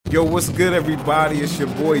Yo, what's good, everybody? It's your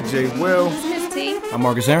boy Jay Will. This is Miss T. I'm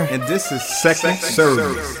Marcus Aaron. And this is Second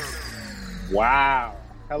Service. Wow.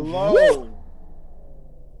 Hello.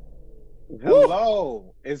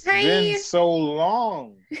 Hello. It's been so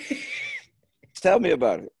long. Tell me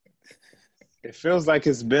about it. It feels like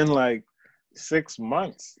it's been like 6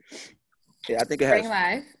 months. Yeah, I think it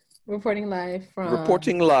has. Reporting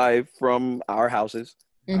live from our houses.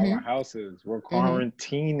 Mm-hmm. Our houses. We're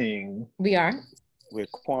quarantining. We are. We're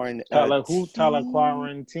quarantining.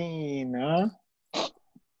 Quarantine, huh?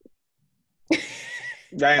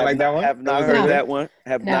 That ain't like that one? Have not heard that one.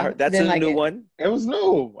 Have not heard. That's a new one. It was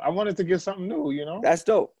new. I wanted to get something new, you know? That's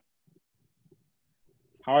dope.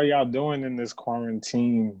 How are y'all doing in this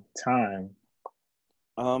quarantine time?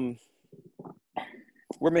 I'm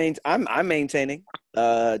maintaining.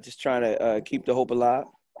 Just trying to keep the hope alive.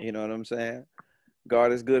 You know what I'm saying?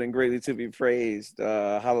 God is good and greatly to be praised.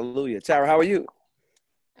 Hallelujah. Tara, how are you?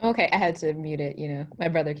 Okay, I had to mute it. You know, my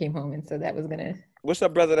brother came home, and so that was gonna. What's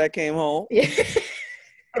up, brother that came home? Yeah.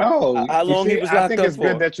 Oh, how long he was locked up for? I think it's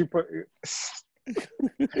good that you put.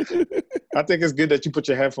 I think it's good that you put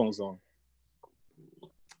your headphones on.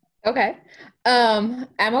 Okay, I'm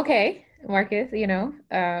okay, Marcus. You know,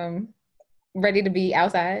 ready to be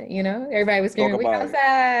outside. You know, everybody was screaming, "We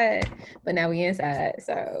outside," but now we inside.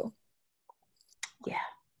 So, yeah,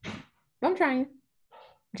 I'm trying.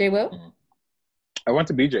 Jay Will. I went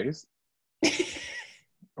to BJ's. today.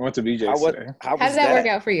 How did that work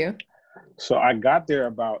out for you? So I got there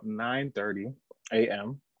about 9:30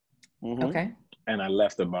 a.m. Mm-hmm. Okay. And I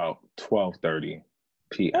left about 12:30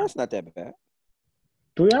 p.m. That's not that bad.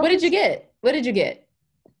 What did you get?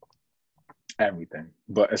 Everything,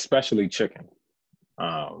 but especially chicken.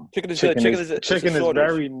 Chicken is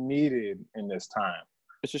very needed in this time.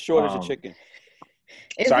 It's a shortage of chicken.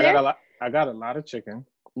 I got a lot of chicken.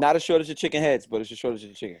 Not a shortage of chicken heads, but it's a shortage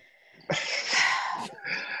of chicken.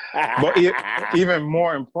 But even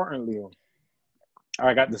more importantly,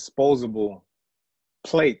 I got disposable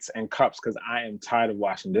plates and cups because I am tired of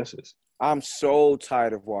washing dishes. I'm so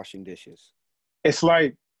tired of washing dishes. It's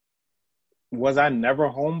like, was I never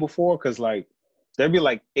home before? Because like, there'd be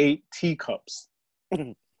like 8 teacups.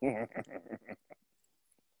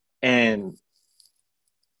 And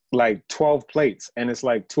like 12 plates. And it's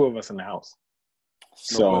like 2 of us in the house.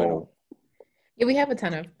 So yeah, we have a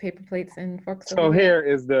ton of paper plates and forks. So here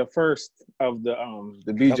is the first of the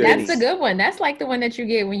BJ's. That's the good one. That's like the one that you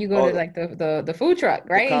get when you go to like the food truck,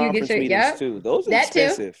 right? The you get your too. Those are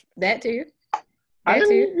expensive. That too.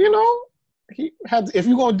 You know, if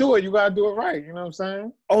you're gonna do it, you gotta do it right. You know what I'm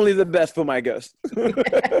saying? Only the best for my guests.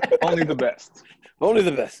 Only the best. Only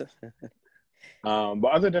the best. But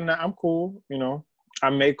other than that, I'm cool. You know,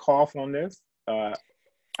 I may cough on this.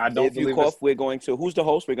 I don't. If you cough, we're going to. Who's the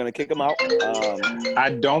host? We're going to kick him out.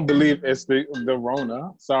 I don't believe it's the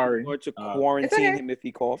Rona. Sorry. We're going to quarantine him if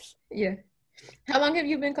he coughs. Yeah. How long have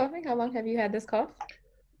you been coughing? How long have you had this cough?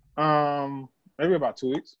 Maybe about 2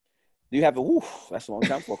 weeks. Do you have that's a long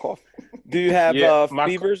time for a cough. Do you have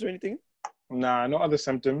fevers or anything? Nah, no other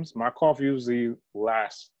symptoms. My cough usually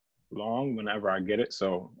lasts long whenever I get it,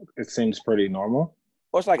 so it seems pretty normal.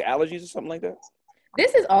 Or it's like allergies or something like that.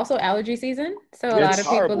 This is also allergy season, so a lot of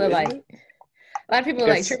people are like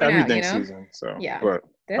tripping out, you know. Season, so yeah, but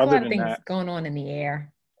there's a lot of things going on in the air,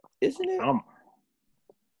 isn't it?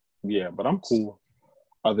 Yeah, but I'm cool.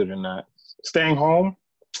 Other than that, staying home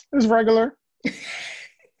is regular.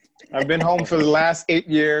 I've been home for the last 8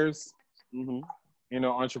 years. Mm-hmm. You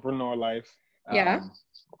know, entrepreneur life. Yeah.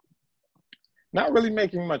 Not really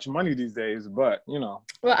making much money these days, but you know.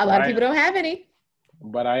 Well, a lot of people don't have any.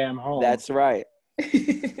 But I am home. That's right.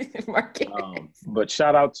 But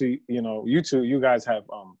shout out to you two. You guys have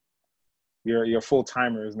your full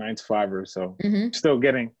timers, 9-to-5ers. So still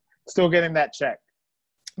getting that check.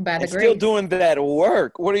 Still doing that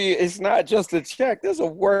work. What are you? It's not just a check. There's a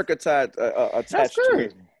work attached to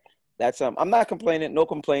it. That's I'm not complaining, no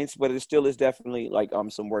complaints, but it still is definitely like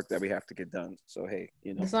some work that we have to get done. So hey,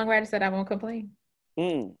 you know. The songwriter said I won't complain.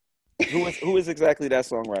 Who is exactly that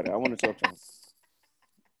songwriter? I want to talk to him.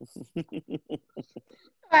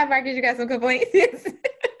 All right, Marcus, you got some complaints?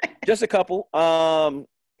 Just a couple.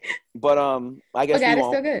 But I guess God is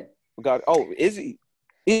still good. God, is he?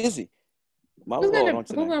 My who's Lord,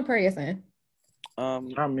 gonna pray us in?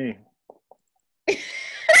 Not me. Wait,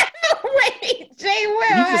 Jay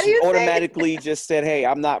Will, how do you automatically just said, "Hey,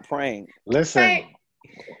 I'm not praying." Listen,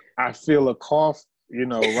 I feel a cough,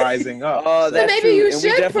 rising up. So maybe true. you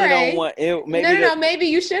should pray. Maybe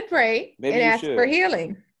you should pray and ask for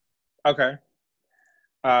healing. Okay.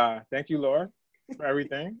 Thank you, Lord, for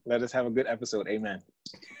everything. Let us have a good episode. Amen.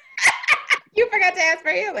 You forgot to ask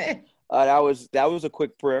for healing. That was a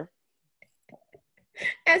quick prayer.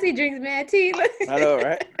 As he drinks mad tea. I know,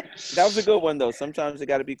 right? That was a good one, though. Sometimes it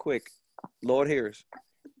got to be quick. Lord hears.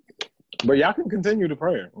 But y'all can continue the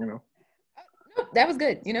prayer, you know. No, that was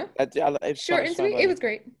good, you know. Short and sweet. It was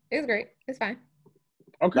great. It was great. It's fine.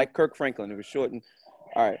 Okay. Like Kirk Franklin. It was short and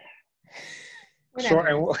all right. Short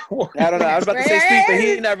and I don't know. I was about to say sweet, but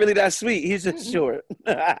he's not really that sweet. He's just short.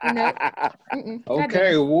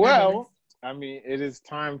 Okay, well, I mean, it is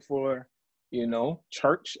time for, you know,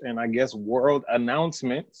 church and I guess world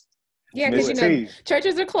announcements. Yeah, because you know,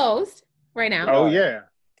 churches are closed right now. Oh yeah.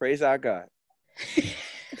 Praise our God.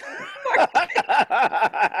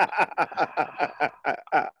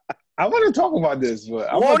 I want to talk about this, but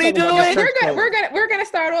won't he do it? We're gonna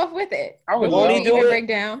start off with it. Won't he do it?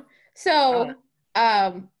 Breakdown. So,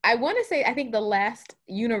 I want to say I think the last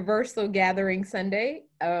Universal Gathering Sunday,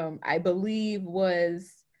 I believe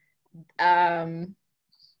was, I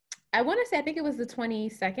want to say I think it was the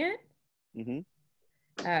 22nd.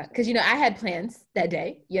 Because you know I had plans that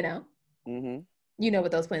day. You know. You know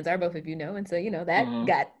what those plans are, both of you know, and so you know that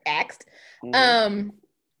got axed. So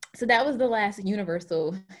that was the last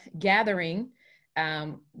Universal Gathering.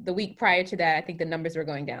 The week prior to that, I think the numbers were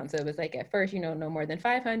going down. So it was like at first, you know, no more than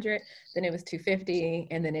 500, then it was 250,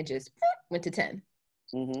 and then it just went to 10.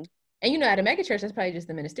 And you know, at a mega church, that's probably just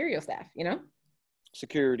the ministerial staff, you know?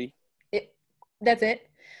 Security. That's it.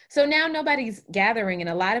 So now nobody's gathering,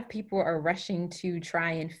 and a lot of people are rushing to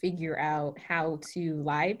try and figure out how to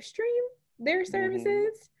live stream their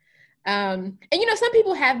services. And you know, some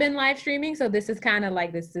people have been live streaming, so this is kind of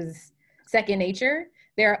like, this is second nature.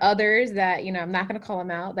 There are others that, you know, I'm not going to call them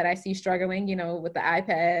out, that I see struggling, you know, with the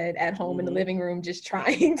iPad at home in the living room, just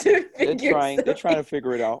trying to figure They're trying to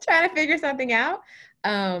figure it out. Trying to figure something out.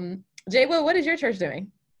 Jay, what is your church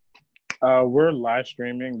doing? We're live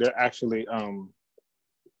streaming. They're actually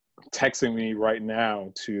texting me right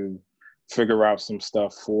now to figure out some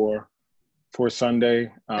stuff for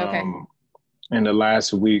Sunday. Okay. In the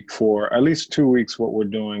last week, for at least 2 weeks, what we're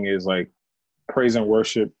doing is like praise and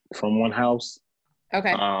worship from one house.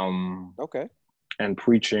 Okay. Okay. And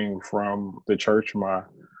preaching from the church. My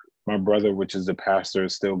brother, which is the pastor,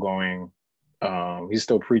 is still going. He's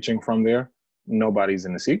still preaching from there. Nobody's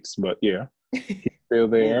in the seats, but yeah, he's still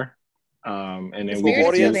there. And then we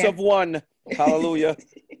audience of one. Hallelujah.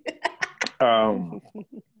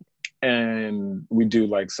 And we do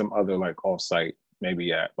like some other like offsite,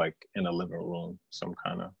 maybe at like in a living room, some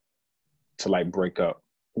kind of, to like break up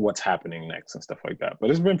what's happening next and stuff like that. But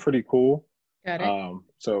it's been pretty cool. Got it.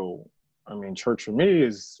 So I mean, church for me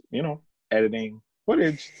is, you know, editing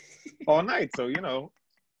footage all night. So, you know,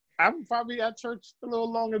 I'm probably at church a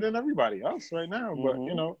little longer than everybody else right now, but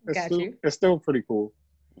you know, it's still pretty cool.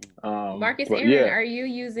 Marcus, Aaron, are you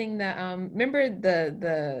using the remember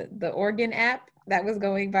the organ app that was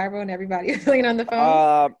going viral and everybody was playing on the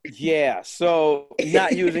phone? Yeah, so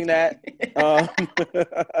not using that.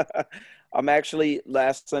 I'm actually,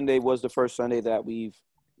 last Sunday was the first Sunday that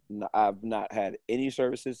I've not had any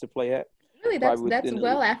services to play at. Really, that's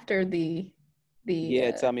well after the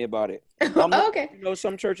yeah, tell me about it. Okay. You know,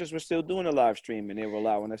 some churches were still doing a live stream and they were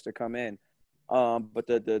allowing us to come in. But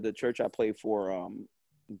the church I played for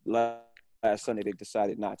last Sunday, they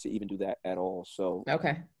decided not to even do that at all. So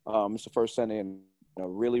okay. It's the first Sunday in a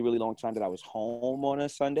really, really long time that I was home on a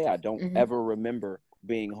Sunday. I don't ever remember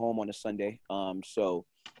being home on a Sunday. So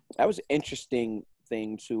that was an interesting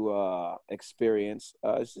thing to experience.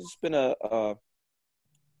 It's been an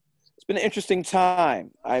interesting time.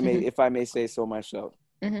 If I may say so myself.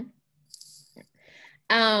 So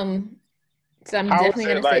I'm definitely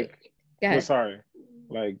gonna say. Go ahead. Sorry,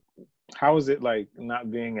 like, how is it like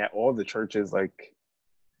not being at all the churches? Like,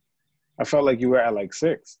 I felt like you were at like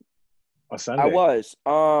 6 on Sunday. I was.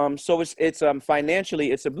 So it's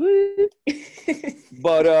financially it's a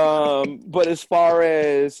but as far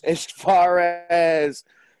as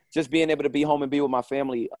just being able to be home and be with my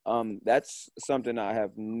family, that's something I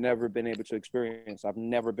have never been able to experience. I've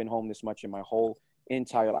never been home this much in my whole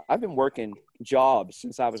entire life. I've been working jobs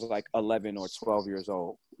since I was like 11 or 12 years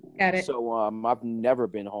old. Got it. So I've never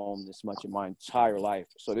been home this much in my entire life.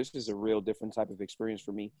 So this is a real different type of experience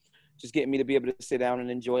for me. Just getting me to be able to sit down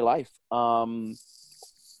and enjoy life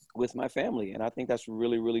with my family. And I think that's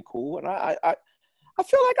really, really cool. And I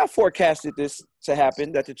feel like I forecasted this to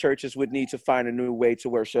happen, that the churches would need to find a new way to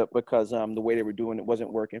worship because the way they were doing it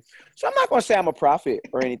wasn't working. So I'm not going to say I'm a prophet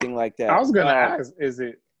or anything like that. I was going to ask, is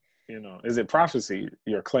it prophecy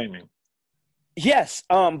you're claiming? Yes,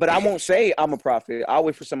 but I won't say I'm a prophet. I'll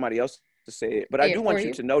wait for somebody else to say it. But I do want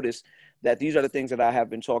you to notice that these are the things that I have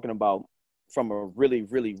been talking about from a really,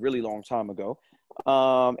 really, really long time ago.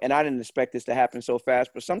 And I didn't expect this to happen so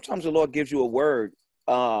fast, but sometimes the Lord gives you a word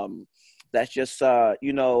that's just,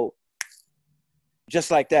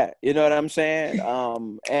 just like that. You know what I'm saying?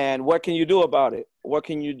 And what can you do about it? What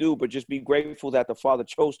can you do but just be grateful that the Father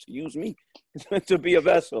chose to use me to be a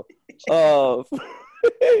vessel of,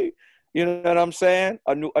 you know what I'm saying?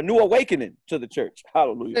 A new awakening to the church.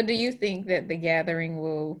 Hallelujah. So do you think that the gathering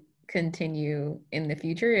will continue in the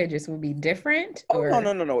future? It just will be different? Or? Oh,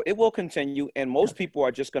 no. It will continue. And most people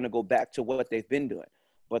are just going to go back to what they've been doing.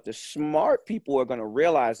 But the smart people are going to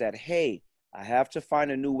realize that, hey, I have to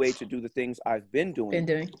find a new way to do the things I've been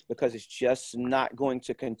doing because it's just not going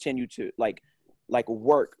to continue to like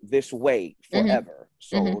work this way forever.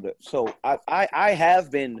 So I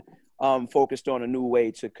have been focused on a new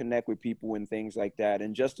way to connect with people and things like that,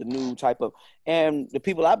 and just a new type of, and the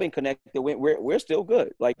people I've been connected with, we're still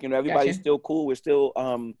good. Like, everybody's still cool. We're still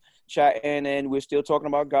chatting, and we're still talking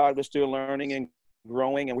about God. We're still learning and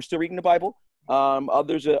growing, and we're still reading the Bible.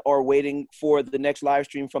 Others are waiting for the next live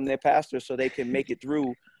stream from their pastor so they can make it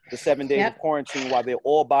through the 7 days of quarantine while they're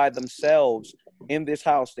all by themselves in this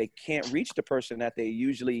house. They can't reach the person that they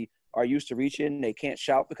usually are used to reaching. They can't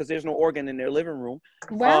shout because there's no organ in their living room.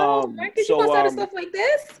 Wow, Marcus, you must have stuff like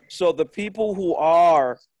this? So the people who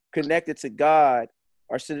are connected to God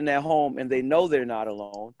are sitting at home and they know they're not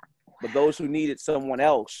alone. But those who needed someone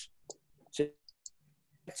else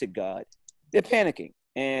to God, they're panicking.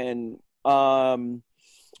 And I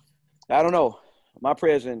don't know. My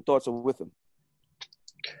prayers and thoughts are with them.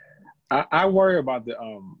 I worry about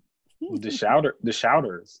the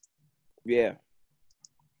shouters. Yeah.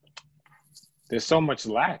 There's so much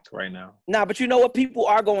lack right now. Nah, but you know what? People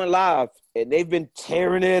are going live, and they've been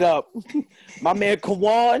tearing it up. My man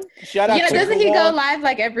Kawan, shout out to doesn't Kawan. he go live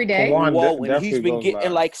like every day? Whoa, and he's been getting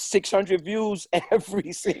live. Like 600 views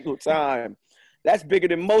every single time. That's bigger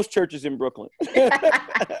than most churches in Brooklyn.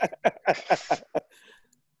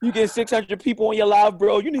 You get 600 people on your live,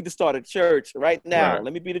 bro. You need to start a church right now. Right.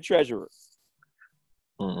 Let me be the treasurer.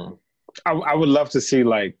 Mm-hmm. I would love to see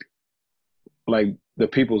like the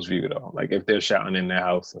people's view though, like if they're shouting in their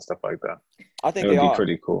house and stuff like that. I think it would be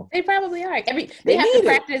pretty cool. They probably are. They have to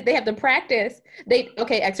practice. They have to practice.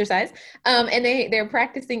 Exercise. And they're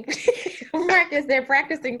practicing. Marcus, they're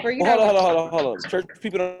practicing for you. Hold on. Church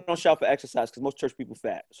people don't shout for exercise because most church people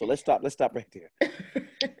fat. So let's stop right there.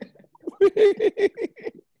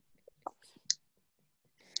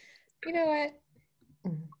 You know what?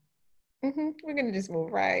 We're gonna just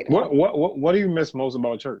move right. What do you miss most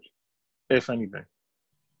about church, if anything?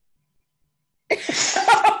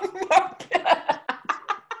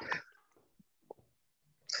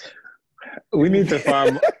 We need to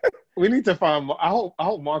find more. I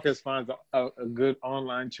hope Marcus finds a good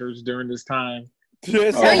online church during this time.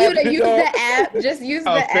 Use the app. Just use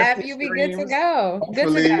the app. You'll be good to go.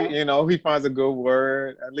 Hopefully, he finds a good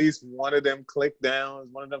word. At least one of them click down.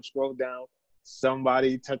 One of them scroll down.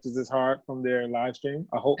 Somebody touches his heart from their live stream.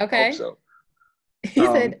 I hope so. He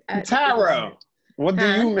said, Tara, what do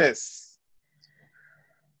you miss?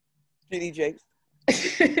 DJ.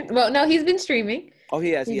 Well, no, he's been streaming. Oh,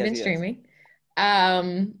 he has. He's been streaming.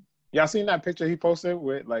 Y'all seen that picture he posted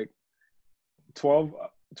with like 12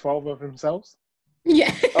 of himself?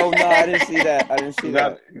 Yeah. Oh no, I didn't see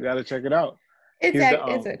that. You gotta check it out.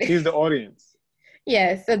 He's the audience.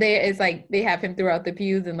 Yeah, so they have him throughout the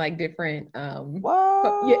pews and like different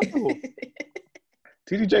wow. Yeah.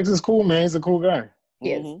 TD Jakes is cool, man. He's a cool guy.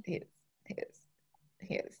 He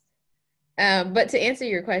is. But to answer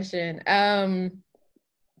your question, I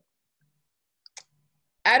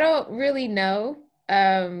don't really know,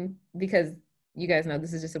 because you guys know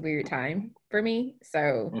this is just a weird time for me.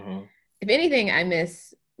 So if anything, I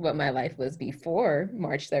miss what my life was before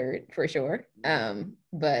March 3rd for sure.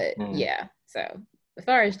 But yeah, so as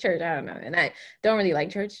far as church, I don't know. And I don't really like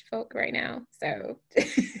church folk right now. So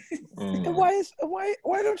why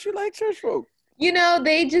don't you like church folk?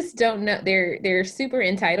 They just don't know. They're super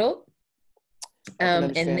entitled.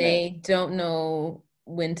 And they don't know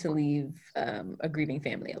when to leave a grieving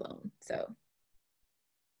family alone. So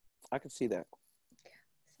I can see that.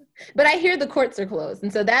 But I hear the courts are closed,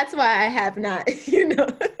 and so that's why I have not, I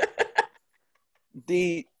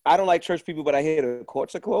don't like church people, but I hear the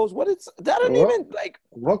courts are closed. What is that? I don't even like.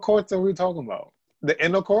 What courts are we talking about? The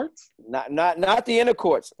inner courts? Not the inner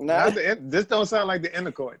courts. This don't sound like the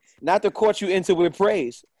inner courts. Not the courts you enter with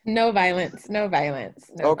praise. No violence. Okay.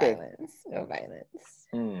 No violence.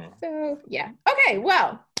 So yeah. Okay.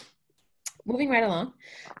 Well, moving right along.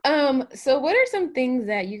 So what are some things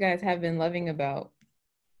that you guys have been loving about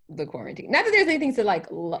the quarantine. Not that there's anything to like.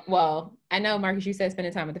 Well, I know Marcus, you said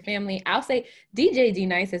spending time with the family. I'll say DJ D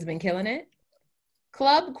Nice has been killing it.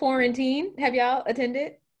 Club Quarantine. Have y'all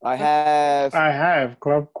attended? I have.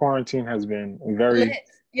 Club Quarantine has been very lit.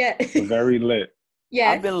 Yeah. very lit.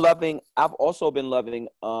 Yeah. I've also been loving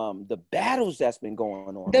the battles that's been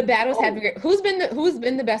going on. The battles have been great. Who's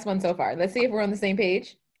been the best one so far? Let's see if we're on the same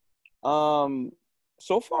page.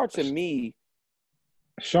 So far to me,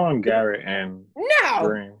 Sean Garrett and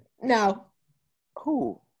Dream. No.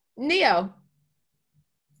 Who? Neo.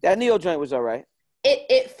 That Neo joint was all right.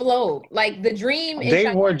 It flowed. Like the Dream.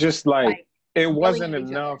 They were just like it wasn't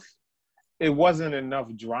enough. It wasn't enough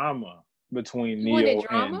drama between Neo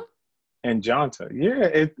and Jonta.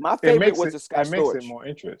 Yeah, my favorite was the Scott Storch. It makes it more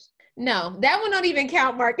interest. No, that one don't even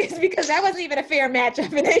count, Marcus, because that wasn't even a fair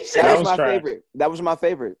matchup in that show. That was my favorite. That was my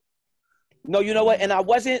favorite. No, you know what? And I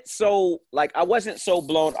wasn't so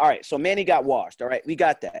blown. All right, so Manny got washed. All right, we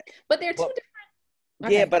got that. But they're two different.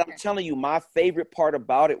 Okay, yeah, but I'm telling you, my favorite part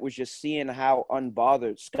about it was just seeing how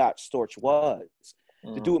unbothered Scott Storch was.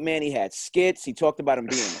 The dude, man, he had skits. He talked about him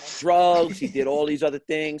being on drugs. He did all these other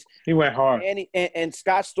things. He went hard. And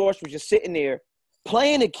Scott Storch was just sitting there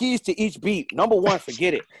playing the keys to each beat. Number one,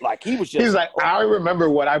 forget it. Like he was just. He's like, I remember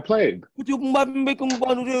what I played. He was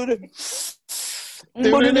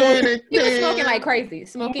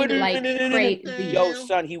smoking like crazy. Yo,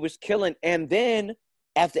 son, he was killing. And then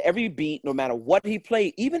after every beat, no matter what he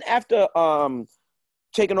played, even after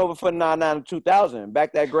taking over for 99 2000,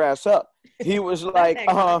 back that grass up, he was like,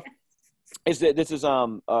 this is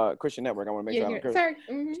Christian Network. I want to make sure I'm correct.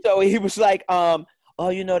 Mm-hmm. So he was like, oh,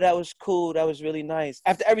 you know, that was cool. That was really nice.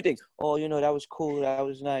 After everything, oh, you know, that was cool. That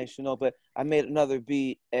was nice, you know, but I made another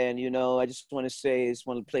beat and, you know, I just want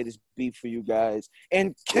to play this beat for you guys,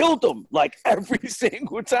 and killed them like every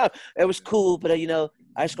single time. It was cool, but, you know,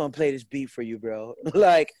 I just going to play this beat for you, bro.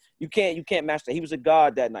 Like, you can't match that. He was a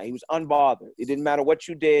god that night. He was unbothered. It didn't matter what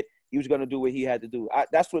you did. He was going to do what he had to do.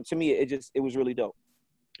 That's what, to me, it was really dope.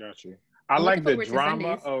 Got you. I like the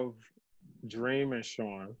drama of Dream and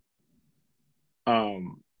Sean.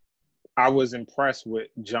 I was impressed with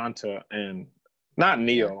Jonta and not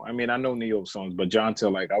Neo. I mean, I know Neo's songs, but Jonta,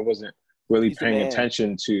 like, I wasn't really paying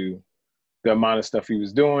attention to the amount of stuff he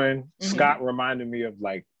was doing. Mm-hmm. Scott reminded me of,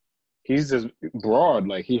 like, he's just broad.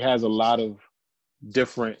 Like, he has a lot of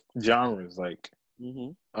different genres. Like,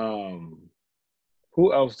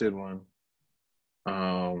 who else did one?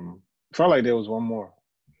 Felt like there was one more.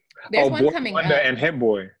 There's one coming Wonder up. And Hit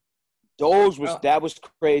Boy. That was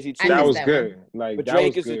crazy too. That was good. One. Like, but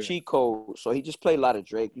Drake is a cheat code, so he just played a lot of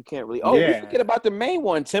Drake. You can't really. You forget about the main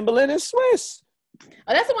one, Timbaland and Swiss.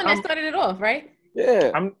 Oh, that's the one that started it off, right?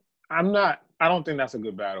 Yeah. I'm not. I don't think that's a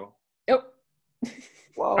good battle. Nope.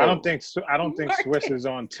 I don't think Swiss is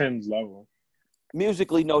on Tim's level.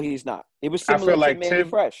 Musically, no, he's not. It was similar to Manny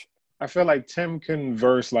Fresh. I feel like Tim can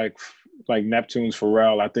verse like Neptune's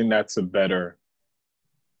Pharrell. I think that's a better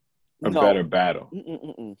battle.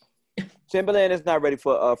 Timbaland is not ready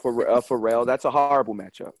for Pharrell. That's a horrible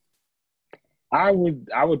matchup. I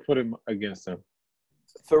would put him against him.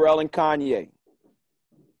 Pharrell and Kanye.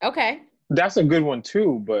 Okay. That's a good one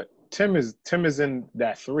too, but Tim is in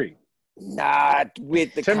that 3. Not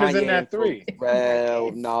with the Tim Kanye is in that 3.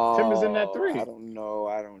 Well, no. Tim is in that 3. I don't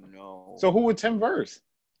know. So who would Tim verse?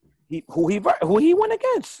 Who he went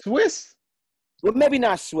against? Swiss. Well, maybe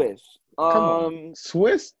not Swiss. Come on.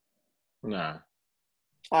 Swiss? Nah.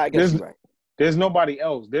 I guess you're right. There's nobody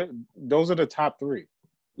else. Those are the top 3.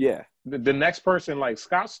 Yeah. The next person, like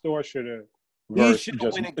Scott Storch, should have versed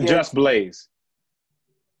Just Blaze.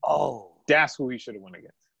 Oh. That's who he should have went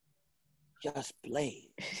against. Just Blaze.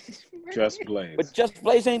 Just Blaze. But Just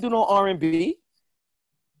Blaze ain't do no R&B.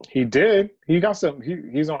 He did. He got some.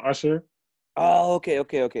 He's on Usher. Oh, okay.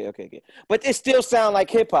 But it still sound like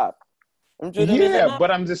hip hop. Yeah,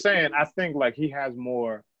 but I'm just saying. I think like he has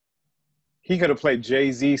more. He could have played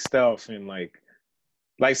Jay-Z stuff and like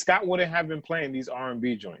Scott wouldn't have been playing these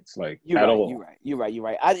R&B joints all. You're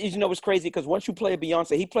right. You know what's crazy? Because once you play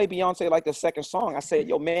Beyonce, he played Beyonce like the second song. I said,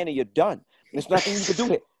 yo, man, you're done. There's nothing you can do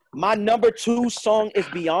with it. My number 2 song is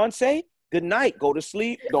Beyonce. Good night. Go to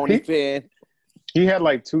sleep. Don't even. He had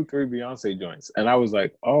like 2-3 Beyonce joints. And I was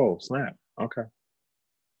like, oh, snap. Okay.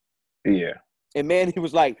 Yeah. And man, he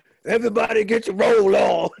was like, everybody get your roll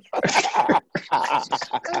on.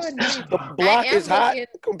 The block is hot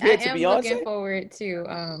compared to Beyonce.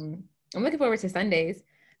 I'm looking forward to Sundays.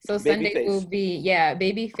 So Sundays will be,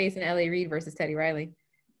 Babyface and L.A. Reid versus Teddy Riley.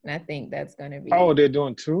 And I think that's going to be. Oh, they're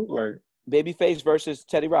doing 2? Like Babyface versus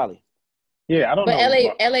Teddy Riley. Yeah, I don't know.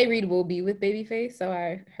 But L.A. Reid will be with Babyface, so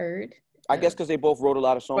I heard. I guess because they both wrote a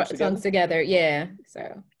lot of songs together. Yeah.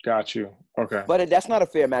 So. Got you. Okay. But that's not a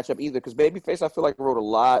fair matchup either, because Babyface, I feel like, wrote a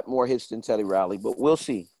lot more hits than Teddy Riley. But we'll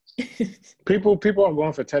see. People are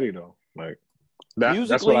going for Teddy though. Like that.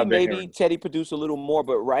 Musically, that's what I've been maybe hearing. Teddy produced a little more,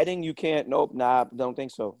 but writing, you can't. Nope. Nah, don't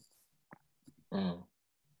think so. I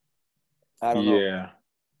don't know. Yeah.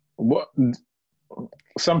 What?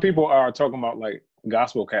 Some people are talking about like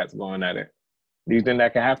gospel cats going at it. Do you think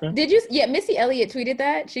that can happen? Did you? Yeah, Missy Elliott tweeted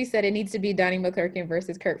that. She said it needs to be Donnie McClurkin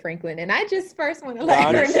versus Kirk Franklin, and I just first want to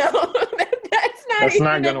let her know that's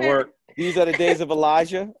not gonna work. These are the days of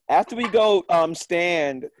Elijah. After we go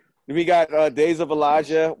Stand, we got Days of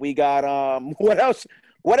Elijah. We got what else?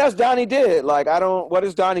 What else Donnie did? Like what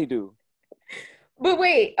does Donnie do? But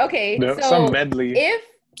wait, okay. So some medley.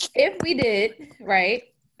 If we did, right?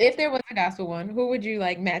 If there was a gospel one, who would you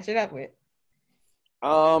like match it up with?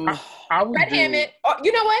 I would Fred Hammond. Oh,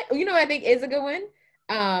 you know what? You know what I think is a good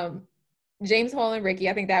one? James Hall and Ricky.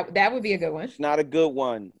 I think that would be a good one. It's not a good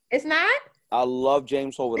one. It's not? I love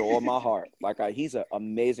James Hall with all my heart. Like he's an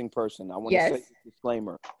amazing person. I want to say this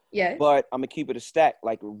disclaimer. Yes. But I'm gonna keep it a stack.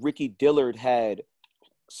 Like Ricky Dillard had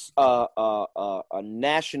a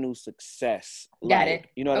national success. Got it.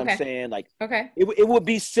 You know what I'm saying? Like, okay. It would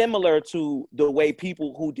be similar to the way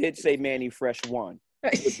people who did say Mannie Fresh won.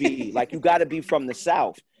 It would be like, you got to be from the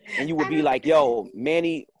South, and you would be like, yo,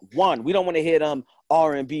 Mannie won. We don't want to hear them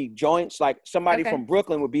R&B joints. Like somebody from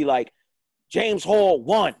Brooklyn would be like, James Hall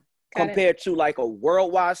won, compared to like a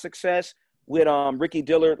worldwide success with Ricky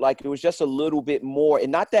Dillard. Like it was just a little bit more,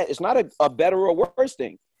 and not that it's not a better or worse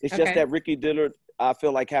thing. It's just that Ricky Dillard, I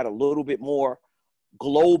feel like, had a little bit more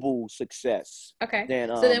global success. Okay.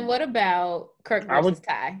 So then what about Kirk versus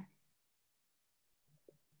Ty?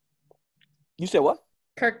 You said what?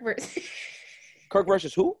 Kirk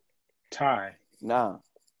versus who? Ty. Nah,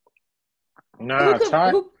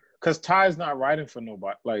 Ty. Because Ty's not writing for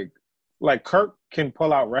nobody. Like Kirk can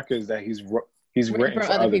pull out records that he's written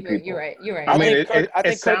for other people. You're right. I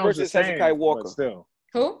think Kirk versus Hezekiah Walker. Still.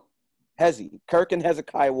 Who? Kirk and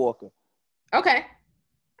Hezekiah Walker. Okay.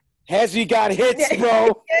 Hezzy got hits,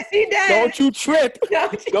 bro. Yes, he does. Don't you trip.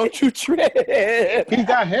 Don't you trip. He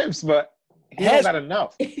got hits, but he don't got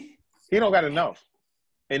enough. He don't got enough.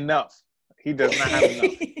 Enough. He does not have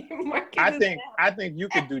enough. I think you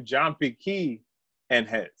could do John P. Key and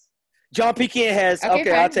Hez. John P. Key and Hez.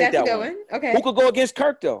 Okay, I'll take that one. Okay. Who could go against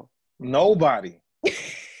Kirk though? Nobody.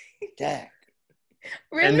 Dang.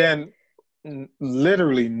 Really? And then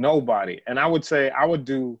literally nobody. And I would say I would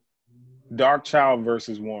do Dark Child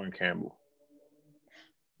versus Warren Campbell.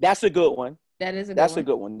 That's a good one. That is a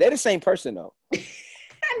good one. They're the same person though.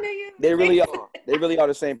 I knew you. They really are. They really are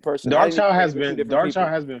the same person. Dark Child has been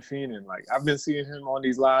fiending. Like I've been seeing him on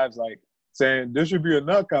these lives, like saying this should be a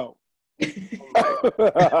knockout.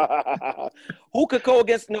 Who could go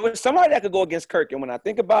against? No, somebody that could go against Kirk. And when I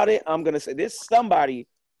think about it, I'm gonna say there's somebody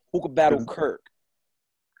who could battle Kirk.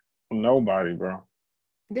 Nobody, bro.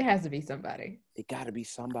 There has to be somebody. It got to be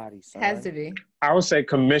somebody. Son. Has to be. I would say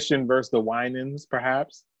Commission versus the Winans,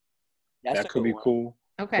 perhaps. That could be cool.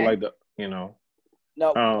 Okay. For like No.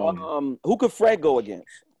 Who could Fred go against?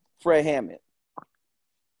 Fred Hammond.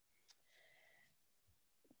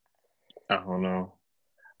 I don't know.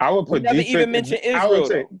 I would put. Never even mention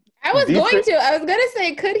Israel. I was going to. I was gonna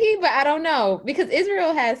say, could he? But I don't know because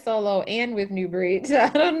Israel has solo and with New Breed. So I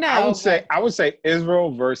don't know. I would say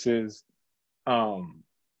Israel versus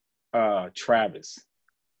Travis.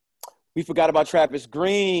 We forgot about Travis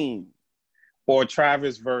Green. Or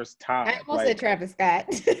Travis versus Ty. I almost said Travis Scott.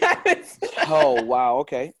 Oh, wow.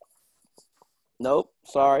 Okay. Nope.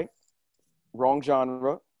 Sorry. Wrong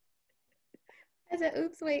genre. I said,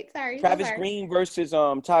 oops, wait, sorry. Travis Green versus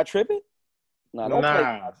Ty Tribbett?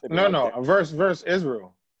 No. Versus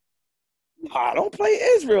Israel. Nah, don't play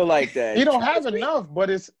Israel like that. He don't have enough, but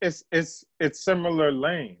it's similar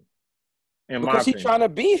lane. Because he's trying to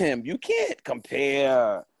beat him. You can't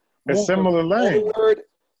compare. It's similar lane.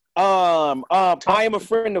 I am a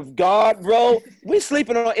friend of God, bro. We're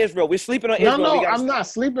sleeping on Israel. No, I'm not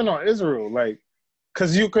sleeping on Israel. Like,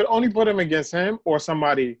 because you could only put him against him or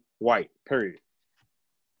somebody white, period.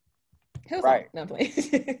 Hillsong. Right. No, please.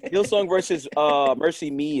 Hillsong versus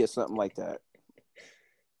Mercy Me or something like that.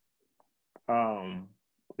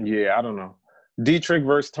 Yeah, I don't know. Dietrich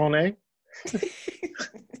versus Tone.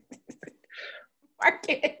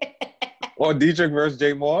 Or Dietrich versus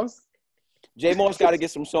Jay Moss. Jay Moss got to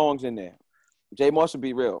get some songs in there. Jay Moss would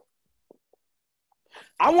be real.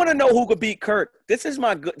 I want to know who could beat Kirk. This is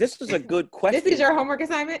a good question. This is your homework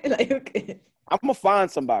assignment? I'm gonna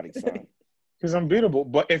find somebody, son. He's unbeatable.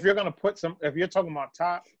 But if you're gonna if you're talking about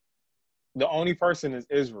top, the only person is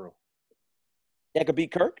Israel. That could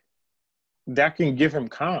beat Kirk? That can give him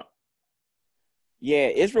comp. Yeah,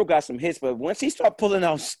 Israel got some hits, but once he start pulling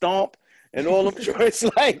out Stomp and all them joints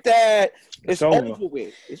like that, it's over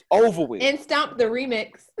with. It's over with. And Stomp the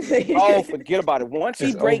remix. Oh, forget about it. Once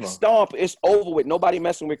he breaks Stomp, it's over with. Nobody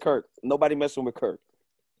messing with Kirk. Nobody messing with Kirk.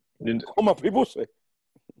 What my people say.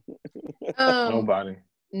 Nobody.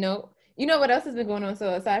 No. You know what else has been going on? So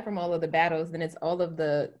aside from all of the battles, then it's all of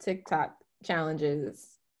the TikTok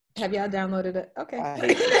challenges. Have y'all downloaded it? Okay. I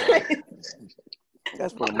hate it.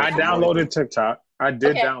 I downloaded TikTok. I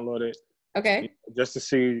did download it. Okay. Just to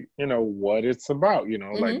see, what it's about,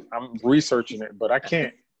 like I'm researching it, but I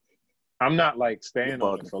can't. I'm not like staying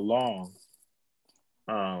on it for long.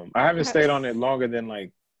 I haven't stayed on it longer than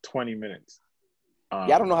like 20 minutes. I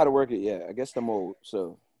don't know how to work it yet. I guess I'm old,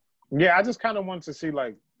 so. Yeah, I just kind of want to see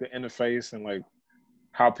like the interface and like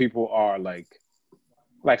how people are like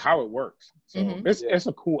how it works. So it's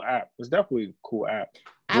a cool app. It's definitely a cool app.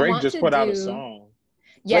 Drake just put out a song.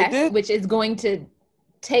 Yes, which is going to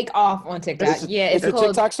take off on TikTok. It's a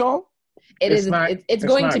TikTok song. It's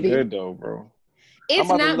going to be good though, bro. It's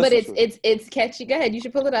not, but it's catchy. Go ahead, you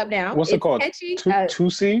should pull it up now. What's it called? Catchy.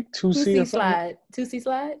 2C slide. 2C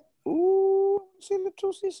slide. Ooh, see the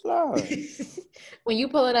 2C slide. When you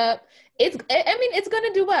pull it up, it's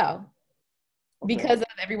gonna do well because of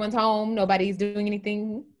everyone's home. Nobody's doing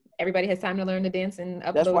anything. Everybody has time to learn to dance and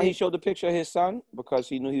upload. That's why he showed the picture of his son, because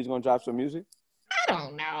he knew he was gonna drop some music. I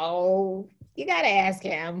don't know. You gotta ask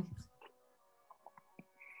him.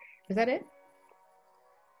 Is that it?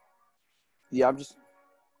 Yeah, I'm just.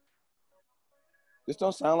 This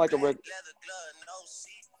don't sound like a regular.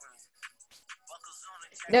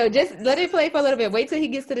 No, just let it play for a little bit. Wait till he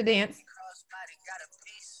gets to the dance.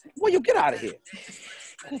 Well, you get out of here.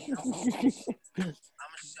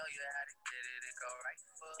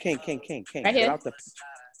 King. Right here.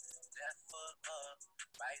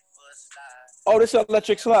 Oh, this is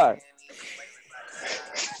electric slide.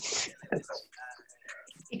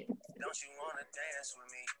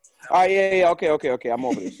 All right, yeah. Okay. I'm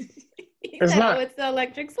over this. It's the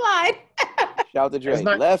electric slide. Shout to Drake.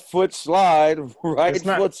 Left foot slide, right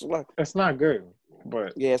foot slide. It's not good,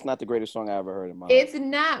 but yeah, it's not the greatest song I ever heard in my life. It's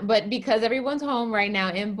not, but because everyone's home right now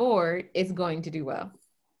and bored, it's going to do well.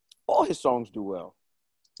 All his songs do well.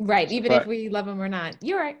 Right, even if we love them or not.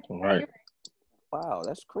 You're right. Right. Wow,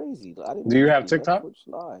 that's crazy. Do you have TikTok?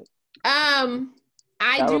 I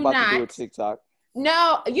do not. To do a TikTok.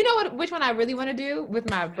 No, you know what? Which one I really want to do with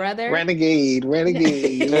my brother? Renegade.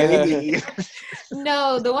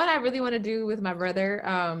 No, the one I really want to do with my brother.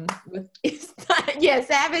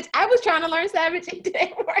 Savage. I was trying to learn Savage. It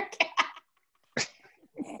didn't work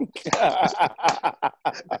out.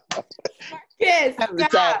 Yes.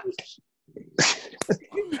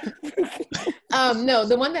 No,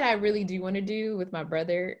 the one that I really do want to do with my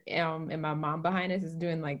brother and my mom behind us is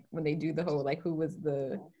doing like when they do the whole like who was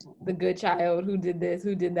the good child, who did this,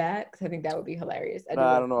 who did that, because I think that would be hilarious. I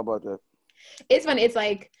don't know about that. It's funny. It's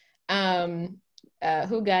like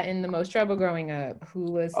who got in the most trouble growing up,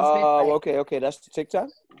 who was okay, that's the TikTok.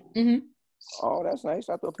 Oh, that's nice.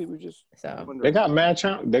 I thought people just they got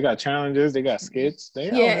they got challenges, they got skits.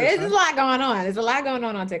 It's a lot going on. There's a lot going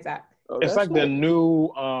on TikTok. Oh, it's like the new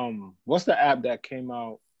what's the app that came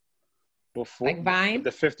out before? Like Vine?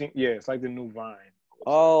 The 15, yeah, it's like the new Vine.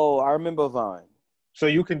 Oh, I remember Vine. So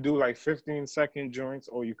you can do like 15-second joints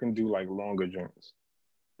or you can do like longer joints.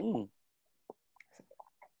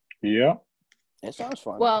 Yeah. That sounds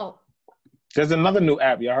fun. Well, there's another new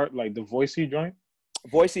app. Y'all heard like the Voicey joint?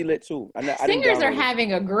 Voicey lit too. Singers are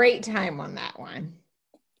having a great time on that one.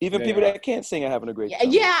 Even people that can't sing are having a great time.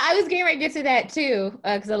 Yeah, I was getting ready to get to that too,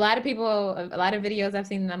 because a lot of videos I've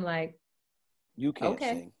seen, and I'm like, you can't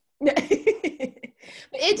sing.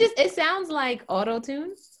 It sounds like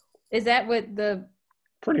auto-tune. Is that what the?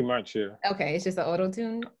 Pretty much, yeah. Okay, it's just an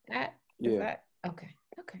auto-tune app. Yeah. Okay.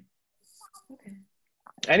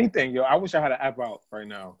 Anything, yo. I wish I had an app out right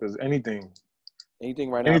now, because anything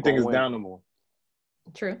right now, anything is downable.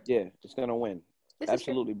 True. Yeah, it's gonna win.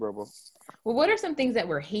 Absolutely, bro. Well, what are some things that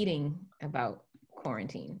we're hating about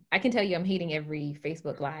quarantine? I can tell you I'm hating every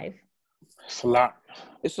Facebook Live. It's a lot.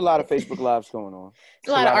 It's a lot of Facebook Lives going on. It's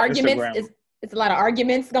a lot of arguments. It's a lot of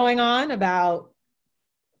arguments going on about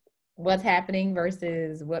what's happening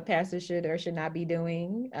versus what pastors should or should not be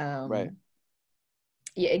doing. Right.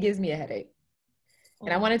 Yeah, it gives me a headache.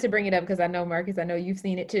 And I wanted to bring it up because I know, Marcus, I know you've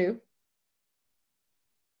seen it too.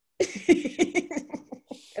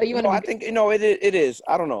 I think it is.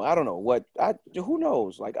 I don't know what. Who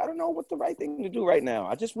knows? Like, I don't know what the right thing to do right now.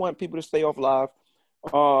 I just want people to stay off live.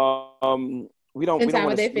 We don't spend time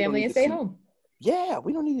with their family and stay home. Yeah,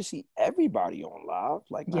 we don't need to see everybody on live.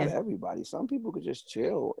 Like, not everybody. Some people could just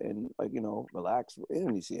chill and, like, relax. We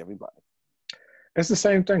don't need to see everybody. It's the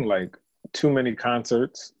same thing. Like, too many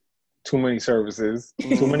concerts, too many services,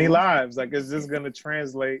 too many lives. Like, it's just going to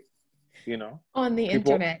translate, on the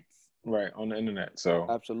internet. Right, on the internet. So,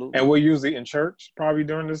 absolutely. And we're usually in church probably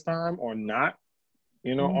during this time or not,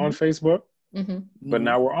 on Facebook. But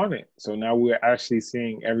now we're on it. So now we're actually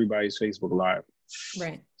seeing everybody's Facebook Live.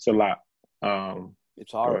 Right. It's a lot.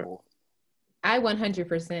 It's horrible. I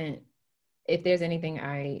 100%, if there's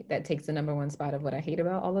anything that takes the number one spot of what I hate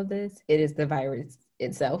about all of this, it is the virus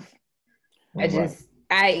itself.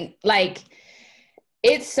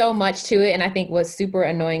 It's so much to it. And I think what's super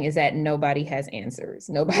annoying is that nobody has answers.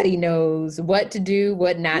 Nobody knows what to do,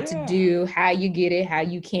 what not to do, how you get it, how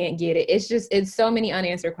you can't get it. It's so many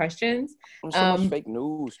unanswered questions. So much fake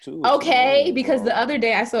news too. Okay, because the other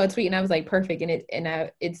day I saw a tweet and I was like, perfect. And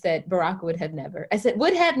it said Barack would have never. I said,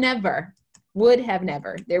 would have never.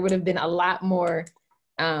 There would have been a lot more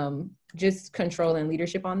just control and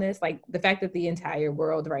leadership on this. Like the fact that the entire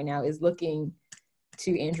world right now is looking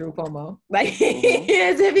to Andrew Cuomo, like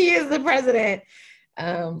as if he is the president,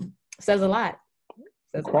 says a lot.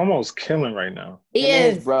 Cuomo's killing right now. He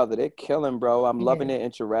is, brother. They're killing, bro. I'm loving their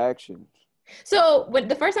interaction. So when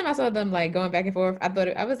the first time I saw them like going back and forth, I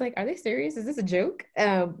was like, are they serious? Is this a joke?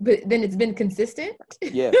 But then it's been consistent.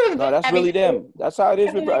 Yeah, no, that's really them. That's how it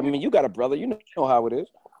is. I mean, you got a brother, you know how it is.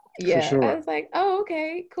 Yeah, sure. I was like, oh,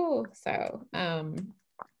 okay, cool. So,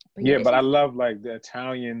 but I love like the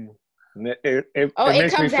Italian. It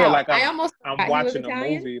makes me feel like I'm watching a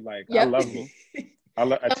movie. Like I love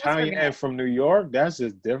Italian and from New York. That's a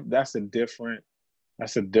different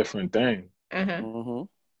thing. For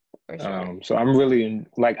sure. So I'm really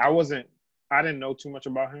I didn't know too much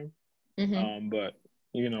about him. But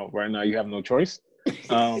right now you have no choice.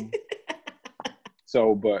 But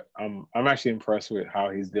I'm actually impressed with how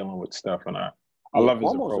he's dealing with stuff, and I love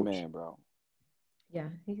his approach. Man, bro. Yeah,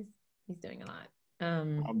 he's doing a lot.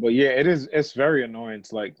 But yeah, it's very annoying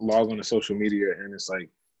to like log on to social media and it's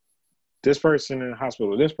like this person in the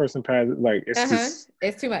hospital, this person passed, like it's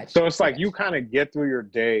too much. So it's like you kind of get through your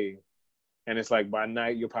day and it's like by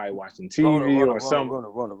night you're probably watching TV or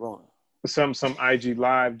some IG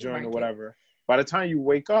live joint or whatever. By the time you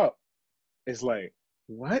wake up, it's like,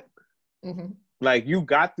 what? Like you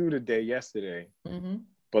got through the day yesterday,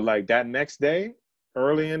 but like that next day,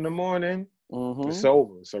 early in the morning, it's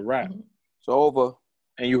over. It's a wrap. It's over.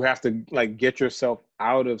 And you have to like get yourself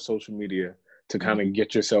out of social media to kind of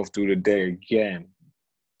get yourself through the day again.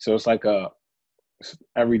 So it's like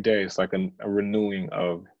every day it's like a renewing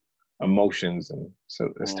of emotions, and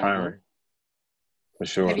so it's tiring. For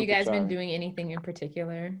sure. Have you guys been doing anything in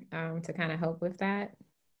particular to kind of help with that?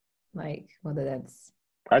 Like whether that's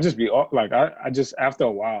I just after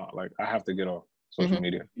a while, like I have to get off social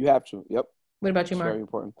media. You have to. Yep. What about you, Mark? Very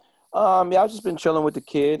important. I've just been chilling with the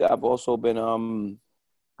kid. I've also been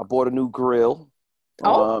I bought a new grill.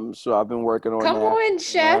 So I've been working on that. Come on,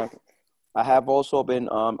 chef. I have also been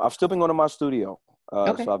I've still been going to my studio.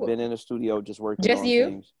 So I've been in the studio just working on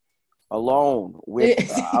things. Alone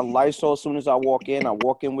with I Lysol as soon as I walk in. I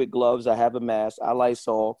walk in with gloves. I have a mask. I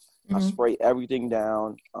Lysol. I spray everything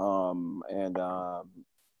down.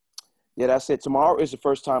 Yeah, that's it. Tomorrow is the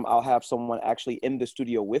first time I'll have someone actually in the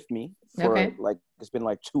studio with me for it's been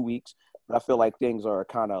like 2 weeks. But I feel like things are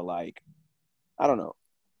kind of like, I don't know.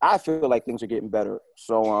 I feel like things are getting better.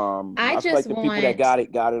 So I feel like the people that got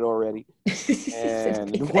it already.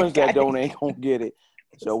 And the ones that don't ain't gonna get it.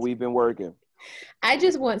 So we've been working. I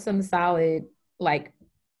just want some solid, like,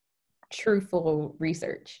 truthful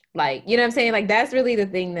research. Like, you know what I'm saying? Like, that's really the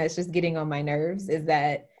thing that's just getting on my nerves is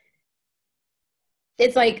that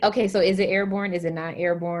it's like, okay, so is it airborne? Is it not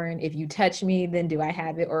airborne? If you touch me, then do I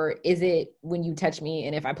have it? Or is it when you touch me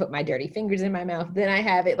and if I put my dirty fingers in my mouth, then I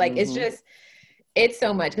have it? Like, it's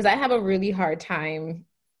so much. Because I have a really hard time,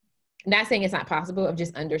 not saying it's not possible, of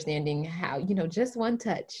just understanding how, just one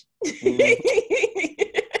touch.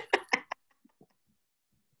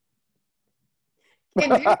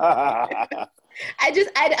 I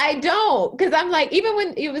don't. Because I'm like, even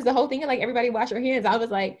when it was the whole thing of like, everybody wash your hands, I was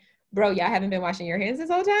like, bro, y'all haven't been washing your hands this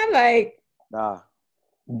whole time? Like, nah.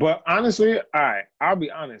 But honestly, I'll be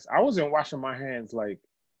honest. I wasn't washing my hands like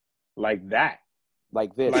that.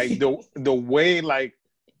 Like this. Like the way, like,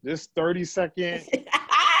 this 30-second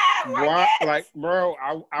like, bro,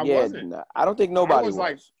 I wasn't. Nah, I don't think nobody was.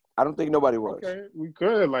 Like, I don't think nobody was. Okay, we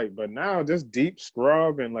could, like, but now just deep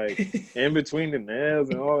scrub and like in between the nails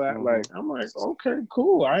and all that. Like, I'm like, okay,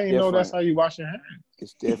 cool. I didn't know that's how you wash your hands.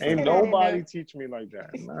 It's different. Ain't nobody teach me like that.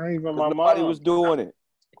 Not even my mom. Nobody was doing it.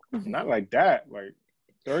 Not like that. Like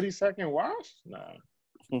 30-second wash? Nah.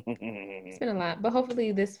 It's been a lot, but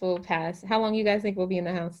hopefully this will pass. How long you guys think we'll be in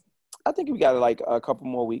the house? I think we got like a couple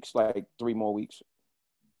more weeks, like 3 more weeks.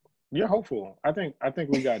 You're hopeful. I think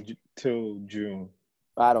we got till June.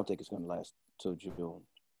 I don't think it's gonna last till June.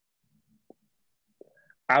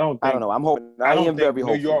 I don't know. I'm hoping. I am very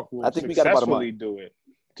hopeful. New York will I think we got about a month. do it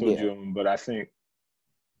till June, but I think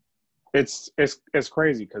it's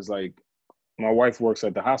crazy because like my wife works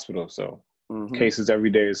at the hospital, so cases every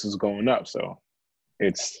day is going up. So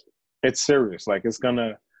it's serious. Like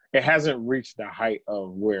it hasn't reached the height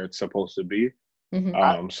of where it's supposed to be.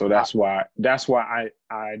 So that's why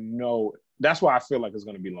I know that's why I feel like it's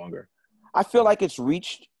going to be longer. I feel like it's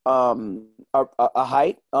reached a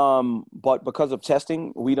height, but because of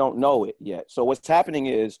testing, we don't know it yet. So what's happening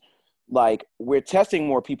is like we're testing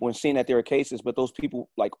more people and seeing that there are cases, but those people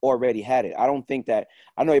like already had it. I don't think that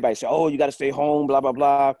I know everybody say, "Oh, you got to stay home," blah blah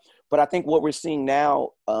blah. But I think what we're seeing now,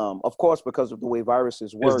 of course, because of the way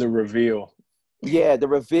viruses work, is the reveal. Yeah, the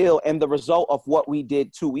reveal and the result of what we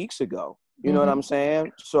did 2 weeks ago. You know what I'm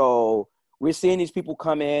saying? So we're seeing these people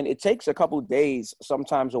come in. It takes a couple of days,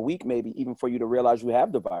 sometimes a week, maybe even for you to realize you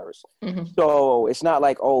have the virus. So it's not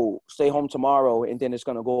like, oh, stay home tomorrow and then it's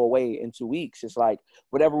going to go away in 2 weeks. It's like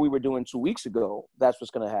whatever we were doing 2 weeks ago, that's what's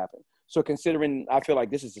going to happen. So considering I feel like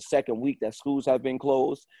this is the second week that schools have been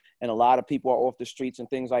closed and a lot of people are off the streets and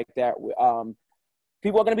things like that,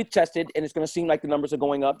 people are going to be tested, and it's going to seem like the numbers are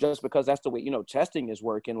going up just because that's the way, testing is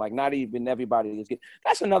working. Like, not even everybody is getting –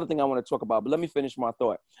 that's another thing I want to talk about, but let me finish my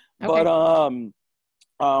thought. Okay.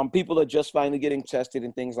 But people are just finally getting tested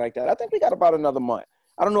and things like that. I think we got about another month.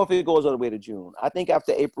 I don't know if it goes all the way to June. I think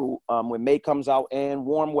after April, when May comes out and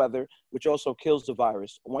warm weather, which also kills the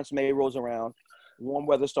virus, once May rolls around, warm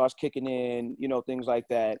weather starts kicking in, things like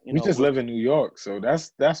that. We just live in New York, so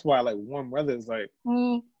that's why, like, warm weather is like,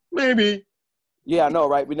 maybe – yeah, I know,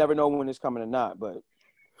 right? We never know when it's coming or not, but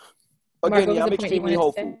again, Marco, I'm extremely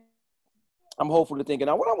hopeful. I'm hopeful to think. And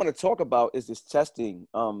what I want to talk about is this testing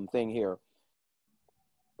thing here.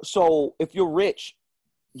 So if you're rich,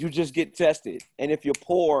 you just get tested. And if you're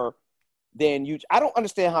poor, then I don't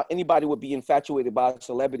understand how anybody would be infatuated by a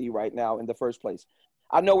celebrity right now in the first place.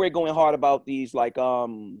 I know we're going hard about these like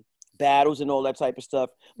battles and all that type of stuff,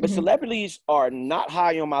 but celebrities are not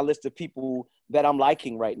high on my list of people that I'm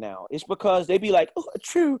liking right now. It's because they be like, oh,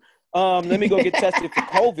 true. Let me go get tested for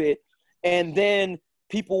COVID. And then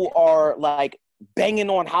people are like banging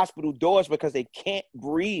on hospital doors because they can't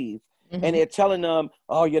breathe. And they're telling them,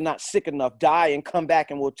 oh, you're not sick enough. Die and come back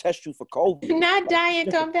and we'll test you for COVID. Not die and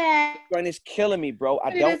come back. And it's killing me, bro.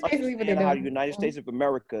 I don't understand how the United States of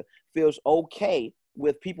America feels okay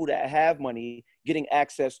with people that have money getting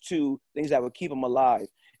access to things that would keep them alive.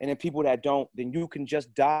 And then people that don't, then you can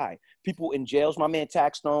just die. People in jails, my man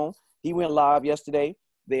Taxstone, he went live yesterday.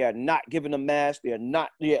 They are not giving them masks. They're not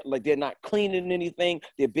cleaning anything.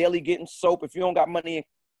 They're barely getting soap. If you don't got money in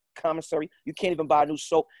commissary, you can't even buy new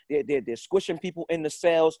soap. They're squishing people in the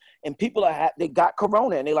cells, and people they got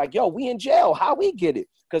corona, and they're like, yo, we in jail. How we get it?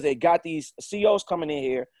 Because they got these CEOs coming in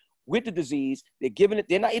here with the disease.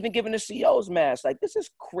 They're not even giving the CEOs masks. Like, this is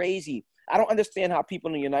crazy. I don't understand how people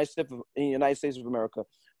in the United States of America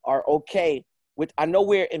are okay with, I know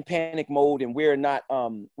we're in panic mode and we're not,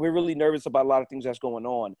 we're really nervous about a lot of things that's going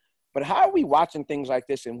on, but how are we watching things like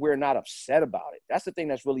this and we're not upset about it? That's the thing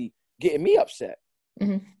that's really getting me upset.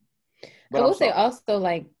 I will say also,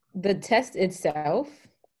 like, the test itself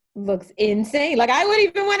looks insane. Like, I wouldn't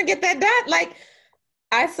even want to get that done. Like,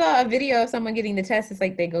 I saw a video of someone getting the test. It's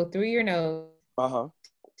like they go through your nose.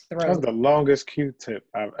 That was the longest Q-tip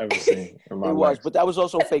I've ever seen in my life. It was, but that was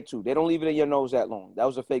also fake too. They don't leave it in your nose that long. That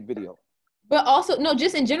was a fake video. But also, no,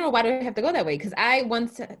 just in general, why do I have to go that way? Because I one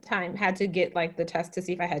time had to get like the test to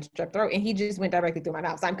see if I had strep throat, and he just went directly through my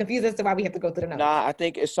mouth. So I'm confused as to why we have to go through the nose. Nah, I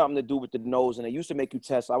think it's something to do with the nose, and they used to make you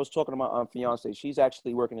test. I was talking to my fiance. She's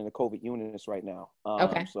actually working in the COVID units right now.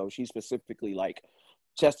 Okay. So she's specifically like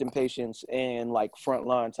testing patients and like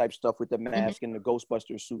frontline type stuff with the mask and the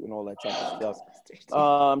Ghostbuster suit and all that type of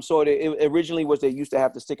stuff. So it originally was they used to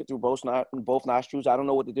have to stick it through both nostrils. I don't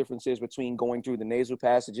know what the difference is between going through the nasal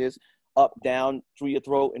passages, up, down through your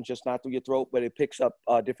throat, and just not through your throat, but it picks up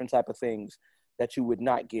different type of things that you would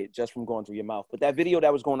not get just from going through your mouth. But that video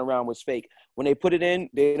that was going around was fake. When they put it in,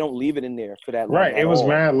 they don't leave it in there for that long. Right, it was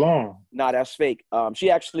mad long. Nah, that's fake. She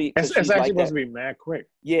actually... It's actually like supposed to be mad quick.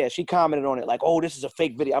 Yeah, she commented on it like, oh, this is a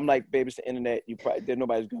fake video. I'm like, baby, it's the internet.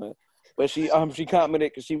 Nobody's gonna... But she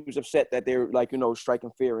commented because she was upset that they're like, striking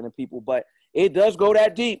fear into people. But it does go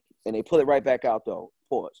that deep. And they pull it right back out, though.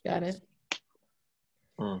 Pause. Got it.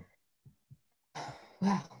 Wow.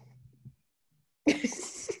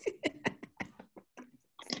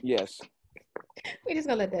 Yes. We just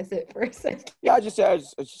gonna let that sit for a second. Yeah, I just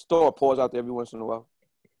throw a pause out there every once in a while.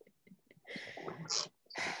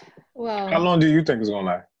 Well, how long do you think it's gonna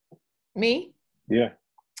last? Me? Yeah.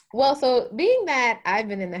 Well, so being that I've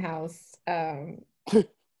been in the house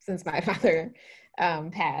since my father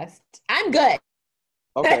passed, I'm good.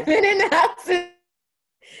 Okay. I've been in the house.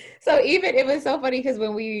 So even it was so funny because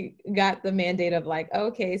when we got the mandate of like,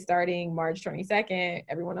 okay, starting March 22nd,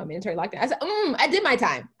 everyone on mandatory lockdown, I said, I did my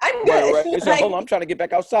time. I'm good. Right. So hold on, I'm trying to get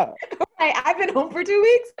back outside. Right, I've been home for 2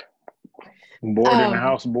 weeks. Bored in the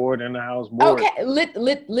house, bored. Okay,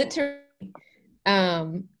 literally.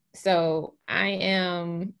 So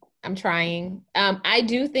I'm trying. I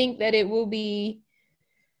do think that it will be,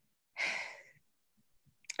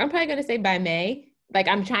 I'm probably going to say by May. Like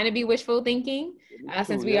I'm trying to be wishful thinking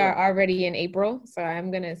since we are already in April. So I'm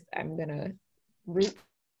going to root.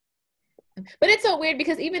 But it's so weird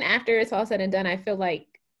because even after it's all said and done, I feel like,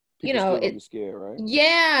 People it's scared, right?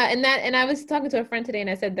 Yeah. And I was talking to a friend today and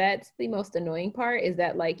I said, that's the most annoying part is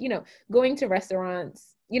that like, going to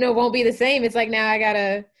restaurants, won't be the same. It's like, now I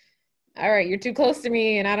gotta, all right, you're too close to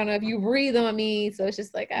me. And I don't know if you breathe on me. So it's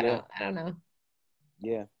just like, I don't know.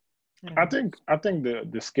 Yeah. I think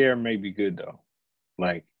the scare may be good though.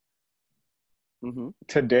 Like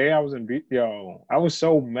today I was I was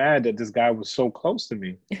so mad that this guy was so close to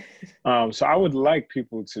me. So I would like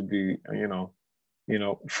people to be,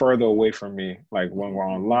 further away from me, like when we're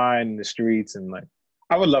online in the streets, and like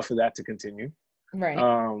I would love for that to continue. Right.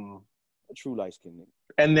 A true light skin.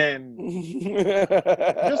 And then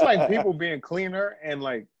just like people being cleaner and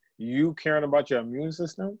like you caring about your immune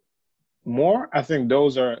system more, I think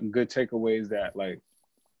those are good takeaways that like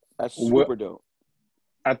that's super dope.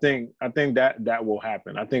 I think that will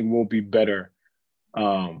happen. I think we'll be better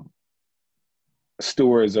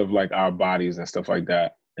stewards of like our bodies and stuff like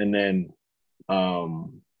that. And then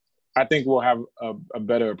I think we'll have a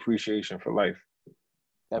better appreciation for life.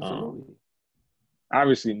 Absolutely.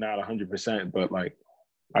 Obviously not 100%, but like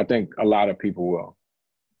I think a lot of people will.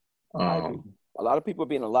 A lot of people are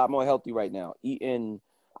being a lot more healthy right now, eating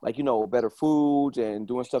like, better foods and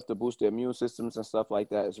doing stuff to boost their immune systems and stuff like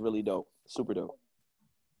that. It's really dope. Super dope.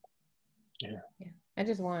 Yeah. I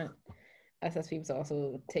just want us as people to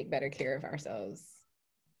also take better care of ourselves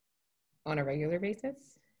on a regular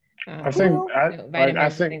basis. I think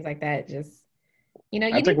vitamins and things like that. Just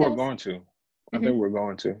I think we're going to. I think we're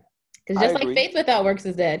going to. Because just like faith without works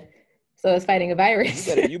is dead, so it's fighting a virus.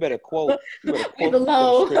 You better quote with the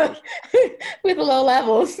low with the low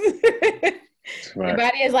levels. Right. Your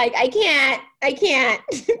body is like, I can't.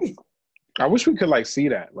 I wish we could like see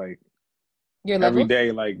that like your levels? Every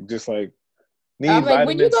day, like just like. I'm like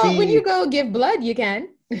when you go give blood, you can.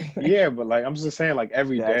 Yeah, but like I'm just saying, like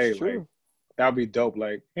every day, like that'd be dope.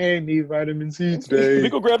 Like, hey, need vitamin C today. Let me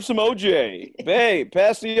go grab some OJ. Hey,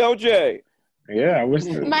 pass the OJ. Yeah, I wish.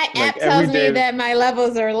 My app tells me that my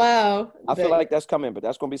levels are low. I feel like that's coming, but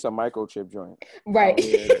that's gonna be some microchip joint. Right.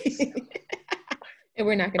 And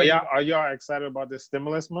we're not gonna. Are y'all excited about this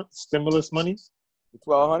stimulus money?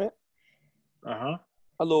 1,200.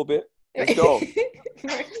 A little bit. Let's go.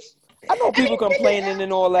 I know people complaining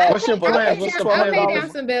and all that. What's your plan? I'll pay down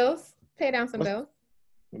some bills.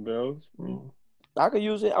 The bills? I could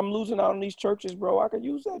use it. I'm losing out on these churches, bro. I could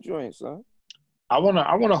use that joint, son. I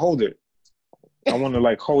wanna hold it. I wanna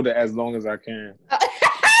like hold it as long as I can.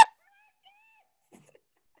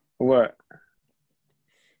 What?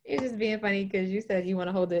 You're just being funny because you said you want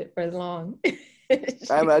to hold it for as long. I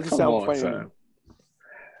just sound funny. Son.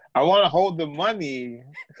 I want to hold the money.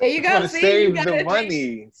 There you go. Save the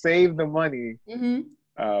money. Save the money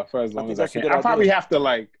for as long as I can. I probably have to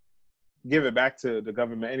like give it back to the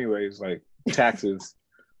government anyways, like taxes.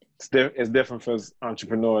 It's different for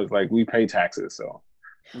entrepreneurs. Like we pay taxes, so.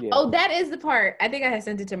 Yeah. Oh, that is the part. I think I had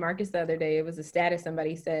sent it to Marcus the other day. It was a status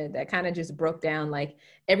somebody said that kind of just broke down like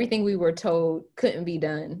everything we were told couldn't be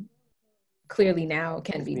done. Clearly now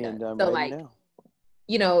can be done. So right like,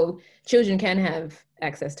 now. Children can have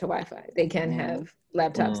access to Wi-Fi. They can have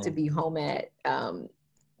laptops to be home at.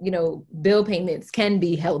 Bill payments can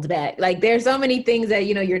be held back. Like there's so many things that,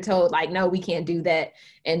 you're told like, no, we can't do that.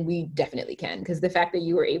 And we definitely can. Because the fact that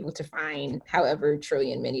you were able to find however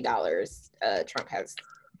trillion many dollars Trump has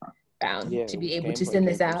found to be able to send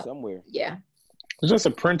this out somewhere. Yeah. It's just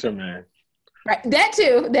a printer, man. Right. That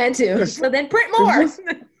too. So then print more.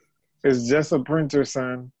 It's just a printer,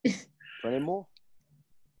 son. Print more.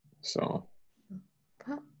 So.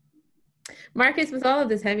 Marcus, with all of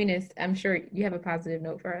this heaviness, I'm sure you have a positive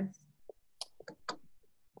note for us.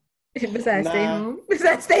 Besides stay home.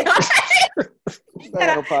 Besides stay home.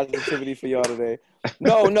 No positivity for y'all today.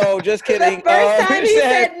 No, just kidding. The first time he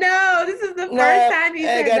said no. This is the first time he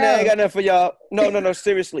said no. I ain't got nothing for y'all. No.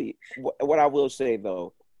 Seriously, what I will say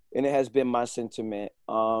though, and it has been my sentiment.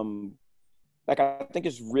 Like I think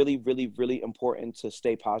it's really, really, really important to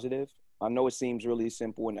stay positive. I know it seems really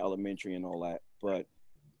simple and elementary and all that, but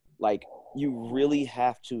like you really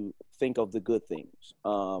have to think of the good things.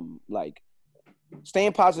 Like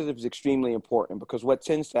staying positive is extremely important because what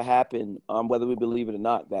tends to happen, whether we believe it or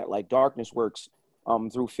not, that like darkness works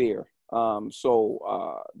through fear.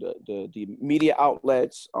 So the media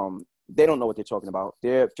outlets, they don't know what they're talking about.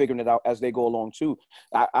 They're figuring it out as they go along too.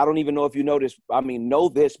 I don't even know if you know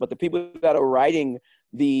this, but the people that are writing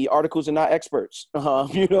the articles are not experts.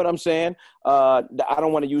 You know what I'm saying? I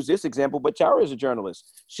don't want to use this example, but Tara is a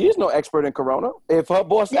journalist. She is no expert in Corona. If her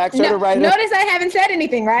boss asks her to write notice I haven't said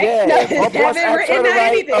anything, right? Yeah, if her boss asks her to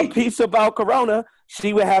write a piece about Corona,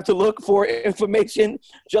 she would have to look for information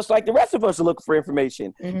just like the rest of us are looking for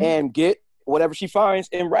information and get whatever she finds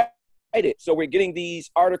and write it. So we're getting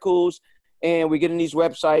these articles and we're getting these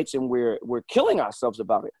websites and we're killing ourselves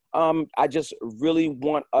about it. I just really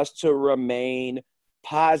want us to remain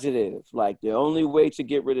positive. Like the only way to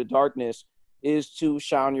get rid of darkness is to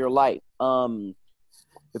shine your light.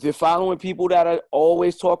 If you're following people that are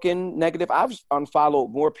always talking negative, I've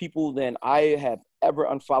unfollowed more people than I have ever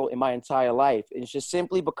unfollowed in my entire life. And it's just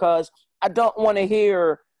simply because I don't want to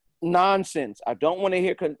hear nonsense. I don't want to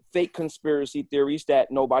hear fake conspiracy theories that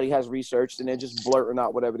nobody has researched and they're just blurting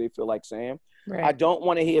out whatever they feel like saying. Right. I don't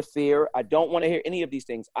want to hear fear. I don't want to hear any of these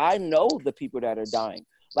things. I know the people that are dying.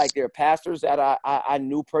 Like there are pastors that I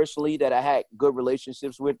knew personally that I had good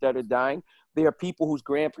relationships with that are dying. There are people whose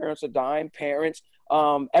grandparents are dying, parents.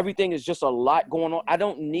 Everything is just a lot going on. I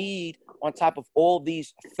don't need, on top of all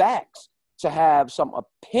these facts, to have some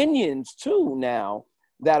opinions too now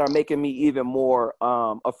that are making me even more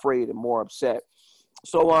afraid and more upset.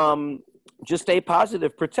 So just stay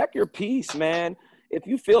positive. Protect your peace, man. If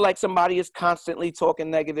you feel like somebody is constantly talking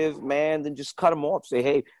negative, man, then just cut them off. Say,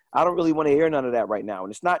 hey, I don't really want to hear none of that right now.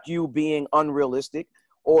 And it's not you being unrealistic,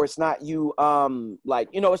 or it's not you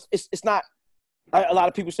it's not. A lot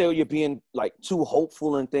of people say, oh, you're being like too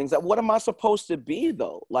hopeful and things. Like, what am I supposed to be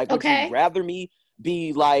though? Like, would you rather me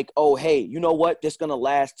be like, oh, hey, you know what? This gonna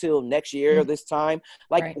last till next year, this time.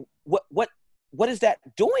 Like, what is that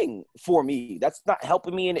doing for me? That's not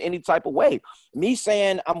helping me in any type of way. Me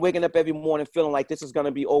saying I'm waking up every morning feeling like this is going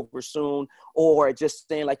to be over soon, or just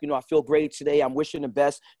saying like, I feel great today. I'm wishing the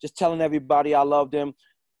best, just telling everybody I love them.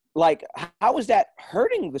 Like, how is that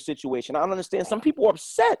hurting the situation? I don't understand. Some people are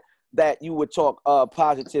upset that you would talk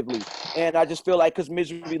positively. And I just feel like because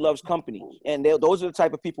misery loves company. And those are the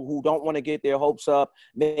type of people who don't want to get their hopes up,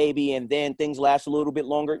 maybe, and then things last a little bit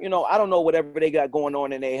longer. I don't know whatever they got going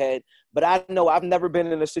on in their head, but I know I've never been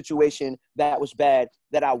in a situation that was bad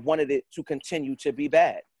that I wanted it to continue to be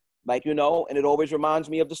bad. Like, and it always reminds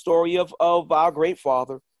me of the story of our great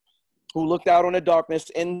father who looked out on the darkness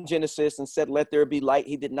in Genesis and said, let there be light.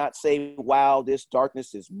 He did not say, wow, this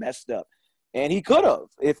darkness is messed up. And he could have,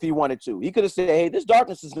 if he wanted to. He could have said, hey, this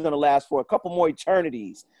darkness is going to last for a couple more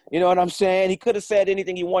eternities. You know what I'm saying? He could have said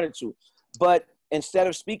anything he wanted to. But instead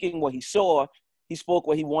of speaking what he saw, he spoke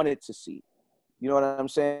what he wanted to see. You know what I'm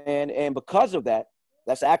saying? And because of that,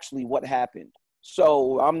 that's actually what happened.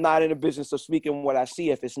 So I'm not in the business of speaking what I see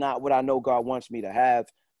if it's not what I know God wants me to have.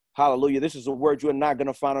 Hallelujah. This is a word you're not going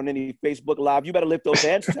to find on any Facebook Live. You better lift those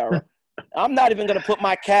hands, Tara. I'm not even going to put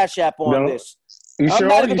my Cash App on this. I'm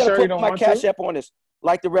not even going to put my Cash App on this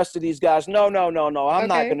like the rest of these guys. No. I'm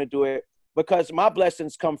not going to do it because my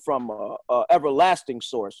blessings come from a everlasting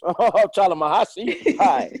source. Chalamahasi.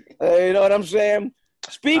 Hi. You know what I'm saying?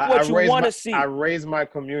 Speak what you want to see. I raise my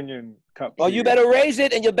communion cup. Oh, you better raise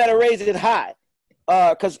it, and you better raise it high.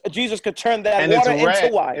 Because Jesus could turn that water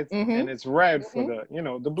into wine. And it's red for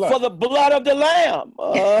the blood. For the blood of the Lamb.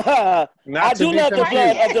 I do love the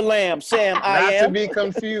blood of the Lamb, Sam. Not to be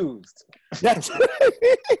confused.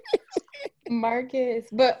 Marcus,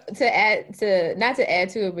 but not to add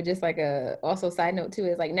to it, but just like also side note to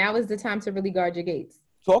it, is like now is the time to really guard your gates.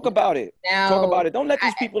 Talk about it. Talk about it. Don't let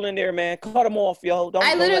these people in there, man. Cut them off, yo.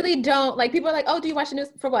 I literally don't. Like, people are like, oh, do you watch the news?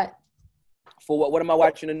 For what? For what? What am I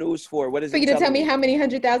watching the news for? What is it? For you to tell me how many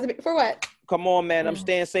 100,000? For what? Come on, man. I'm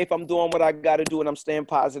staying safe. I'm doing what I got to do, and I'm staying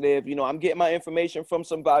positive. I'm getting my information from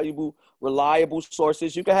some valuable, reliable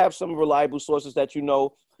sources. You can have some reliable sources that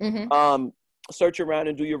search around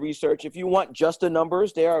and do your research. If you want just the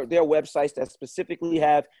numbers, there are websites that specifically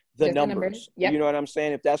have the numbers. Yep. You know what I'm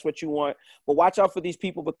saying? If that's what you want. But watch out for these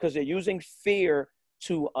people because they're using fear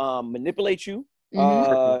to manipulate you.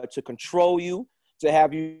 to control you, to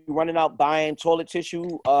have you running out buying toilet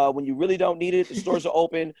tissue when you really don't need it. The stores are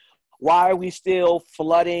open. Why are we still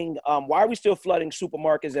flooding? Why are we still flooding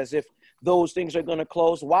supermarkets as if those things are going to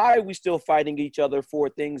close? Why are we still fighting each other for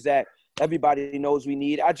things that everybody knows we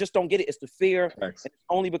need? I just don't get it. It's the fear. It's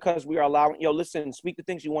only because we are allowing, listen, speak the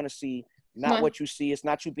things you want to see, not what you see. It's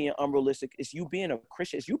not you being unrealistic. It's you being a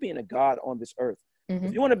Christian. It's you being a God on this earth.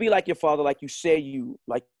 If you want to be like your father, like you say you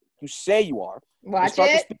are, watch start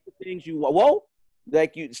it. To speak the things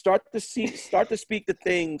you start to speak the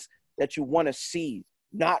things that you want to see,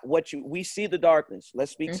 not what we see the darkness.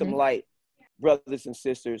 Let's speak some light, brothers and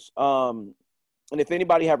sisters. And if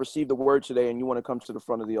anybody have received the word today and you want to come to the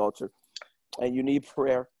front of the altar and you need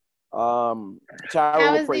prayer,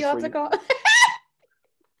 Tyra will pray for you.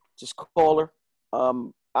 Just call her.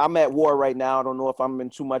 I'm at war right now. I don't know if I'm in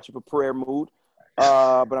too much of a prayer mood,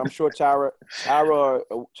 but I'm sure Tyra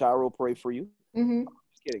will pray for you. Just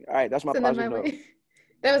kidding. All right, that's my positive note.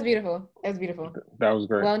 That was beautiful. That was beautiful. That was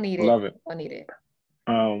great. Well needed. Love it. Well needed.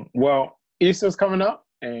 Well, Easter's coming up,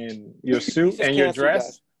 and your suit and your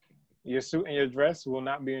dress, will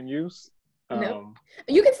not be in use. No,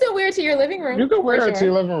 you can still wear it to your living room. You can wear it to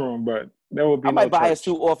your living room, but there will be. I might buy a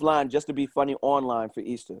suit offline just to be funny online for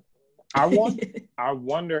Easter. I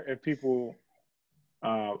wonder if people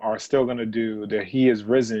are still gonna do the "He is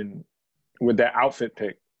risen" with that outfit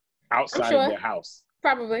pick outside of their house.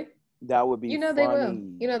 Probably. That would be. They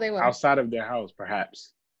will. They will. Outside of their house,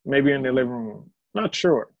 perhaps. Maybe in their living room. Not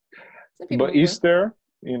sure. But Easter,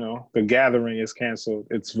 the gathering is canceled.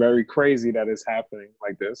 It's very crazy that it's happening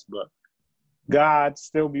like this, but God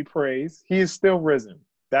still be praised. He is still risen.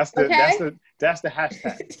 That's the hashtag.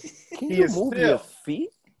 He is move your feet.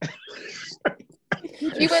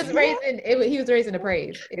 He was raising the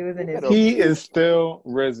praise. It was in his. He is still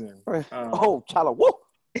risen. Chala, whoa!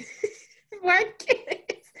 My goodness.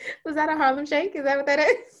 Was that a Harlem Shake? Is that what that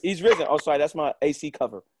is? He's risen. Oh, sorry, that's my AC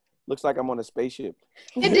cover. Looks like I'm on a spaceship.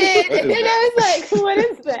 It did. And I was like, what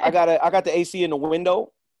is that? I got the AC in the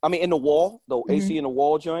window. I mean, in the wall. The AC in the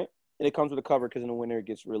wall joint. And it comes with a cover because in the winter it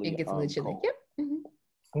gets really chilly. Cold. Yep.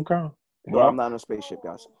 Okay. Well, I'm not on a spaceship,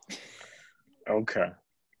 guys. Okay.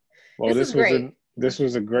 Well, this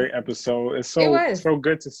was a great episode. It's so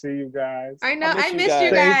good to see you guys. I know. I missed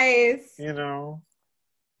you guys.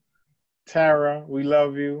 Tara, we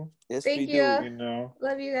love you. Yes, Thank we you. do.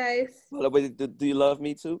 Love you guys. Do you love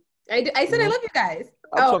me too? I said I love you guys.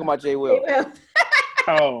 I'm talking about Jay Will.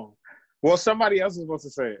 Oh, well, somebody else is supposed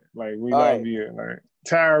to say it. Like, we love you. Like,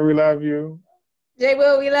 Tara, we love you. Jay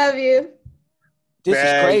Will, we love you. This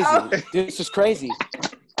is crazy. This is crazy.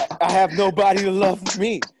 I have nobody to love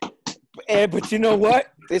me. But you know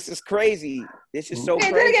what? This is crazy. This is so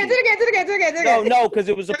crazy. Do it again. No, because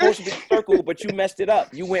it was supposed to be a circle, but you messed it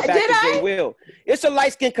up. You went back to Jay Will. It's a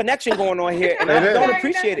light-skin connection going on here, and I don't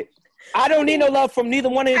appreciate it. I don't need no love from neither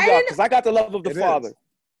one of y'all, because I got the love of the Father.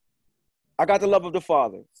 I got the love of the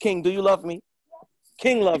Father. King, do you love me?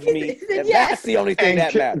 King loves me. And that's the only thing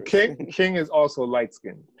that matters. King is also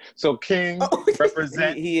light-skinned. So King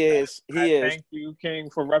represents. He is. Thank you, King,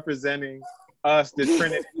 for representing us, the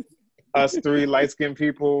Trinity, us three light-skinned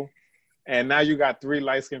people. And now you got three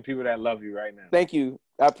light-skinned people that love you right now. Thank you.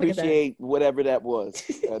 I appreciate whatever that was.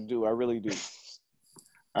 I do. I really do.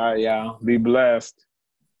 All right, y'all. Be blessed.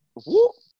 Woo.